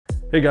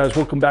Hey guys,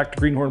 welcome back to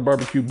Greenhorn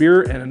Barbecue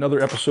Beer and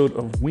another episode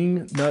of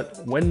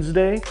Wingnut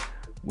Wednesday.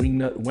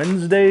 Wingnut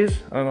Wednesdays.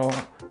 I don't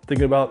know,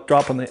 thinking about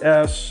dropping the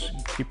S,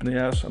 keeping the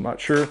S, I'm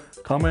not sure.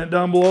 Comment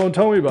down below and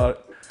tell me about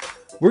it.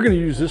 We're gonna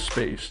use this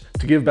space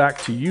to give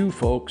back to you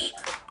folks,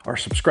 our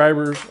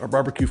subscribers, our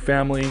barbecue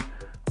family,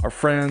 our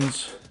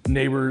friends,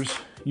 neighbors,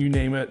 you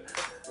name it.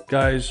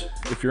 Guys,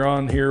 if you're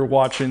on here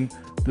watching,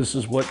 this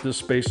is what this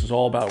space is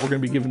all about. We're gonna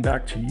be giving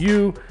back to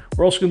you.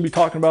 We're also gonna be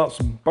talking about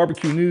some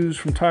barbecue news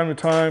from time to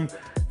time,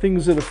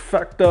 things that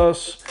affect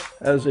us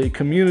as a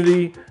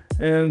community,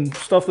 and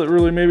stuff that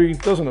really maybe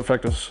doesn't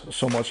affect us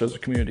so much as a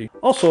community.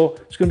 Also,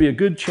 it's gonna be a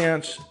good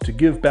chance to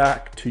give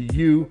back to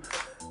you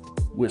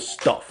with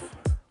stuff.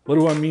 What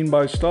do I mean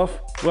by stuff?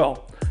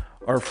 Well,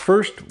 our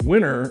first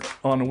winner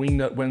on a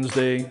Wingnut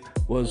Wednesday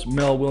was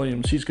Mel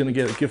Williams. He's gonna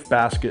get a gift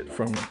basket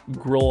from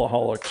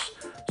Grillaholics.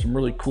 Some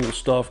really cool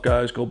stuff,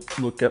 guys. Go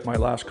look at my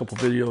last couple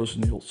videos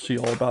and you'll see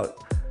all about it.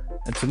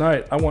 And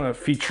tonight, I wanna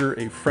feature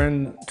a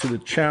friend to the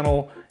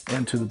channel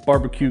and to the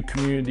barbecue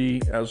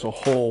community as a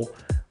whole.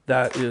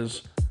 That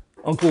is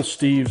Uncle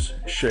Steve's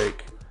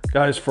Shake.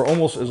 Guys, for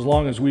almost as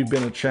long as we've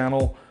been a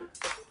channel,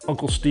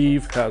 Uncle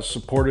Steve has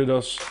supported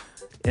us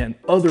and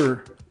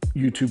other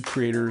YouTube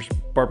creators,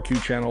 barbecue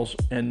channels,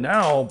 and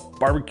now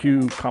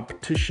barbecue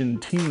competition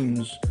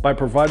teams by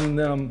providing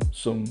them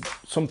some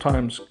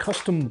sometimes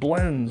custom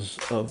blends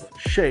of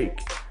shake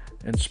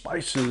and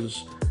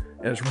spices.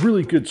 And it's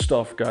really good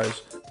stuff,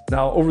 guys.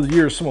 Now, over the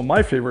years, some of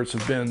my favorites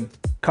have been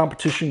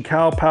Competition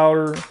Cow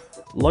Powder,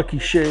 Lucky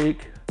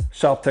Shake,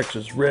 South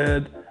Texas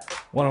Red.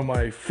 One of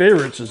my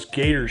favorites is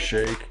Gator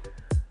Shake.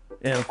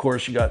 And of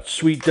course, you got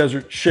Sweet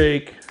Desert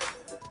Shake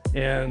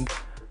and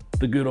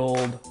the good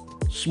old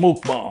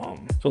Smoke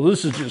Bomb. So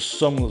this is just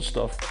some of the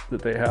stuff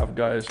that they have,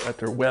 guys, at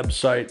their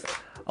website.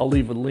 I'll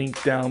leave a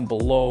link down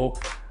below.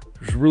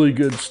 There's really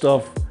good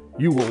stuff.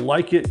 You will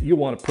like it. You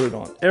want to put it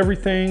on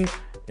everything.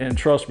 And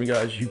trust me,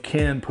 guys, you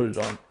can put it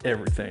on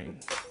everything.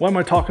 Why am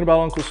I talking about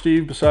Uncle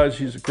Steve? Besides,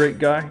 he's a great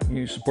guy and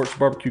he supports the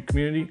barbecue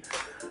community.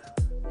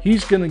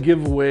 He's gonna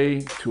give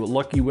away to a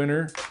lucky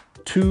winner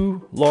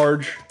 2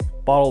 large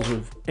bottles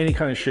of any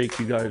kind of shake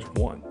you guys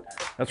want.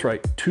 That's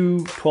right,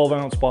 2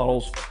 12-ounce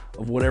bottles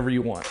of whatever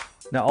you want.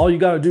 Now, all you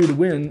gotta do to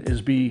win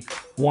is be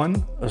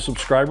 1, a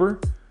subscriber,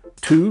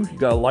 2, you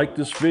gotta like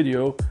this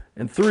video,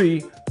 and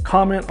 3,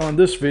 comment on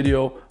this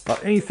video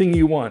about anything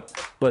you want.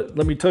 But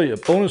let me tell you,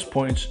 bonus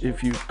points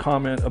if you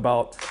comment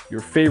about your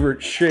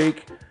favorite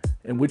shake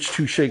and which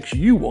 2 shakes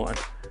you want.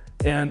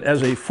 And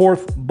as a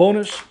 4th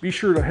bonus, be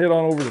sure to head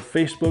on over to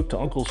Facebook to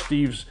Uncle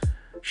Steve's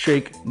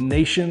Shake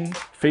Nation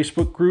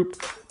Facebook group.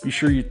 Be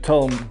sure you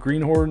tell them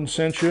Greenhorn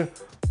sent you.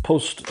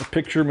 Post a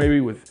picture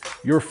maybe with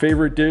your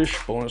favorite dish,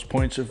 bonus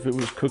points if it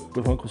was cooked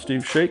with Uncle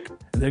Steve's Shake,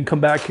 and then come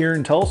back here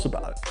and tell us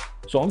about it.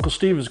 So Uncle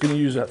Steve is gonna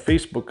use that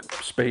Facebook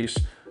space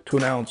to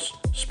announce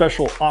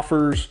special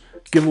offers,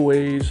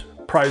 giveaways,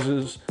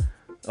 prizes,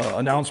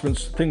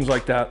 announcements, things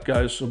like that,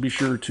 guys. So be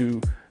sure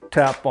to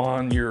tap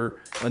on your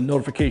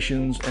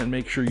notifications and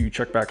make sure you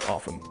check back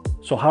often.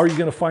 So how are you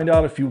gonna find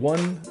out if you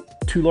won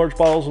 2 large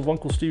bottles of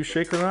Uncle Steve's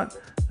Shake or not?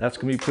 That's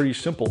gonna be pretty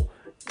simple.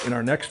 In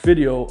our next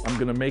video, I'm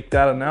gonna make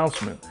that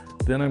announcement.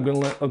 Then I'm gonna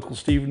let Uncle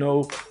Steve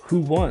know who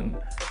won.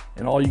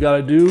 And all you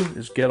gotta do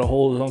is get a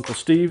hold of Uncle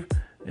Steve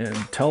and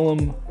tell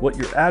him what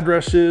your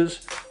address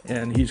is,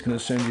 and he's gonna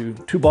send you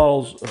 2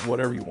 bottles of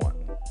whatever you want.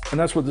 And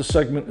that's what this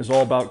segment is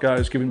all about,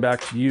 guys, giving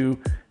back to you.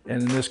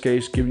 And in this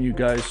case, giving you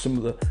guys some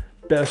of the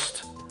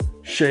best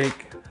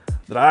shake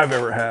that I've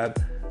ever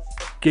had.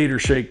 Gator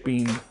Shake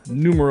being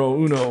numero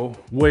uno,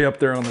 way up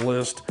there on the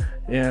list.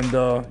 And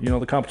you know,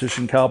 the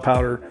Competition Cow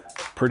Powder,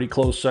 pretty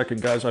close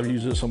second, guys. I've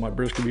used this on my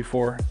brisket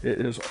before. It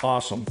is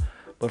awesome.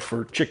 But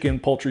for chicken,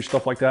 poultry,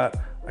 stuff like that,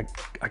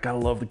 I gotta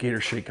love the Gator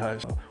Shake,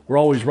 guys. We're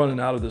always running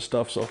out of this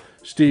stuff. So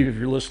Steve, if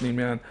you're listening,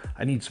 man,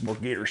 I need some more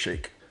Gator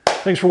Shake.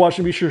 Thanks for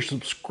watching. Be sure to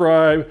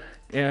subscribe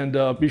and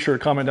be sure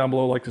to comment down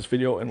below, like this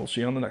video, and we'll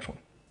see you on the next one.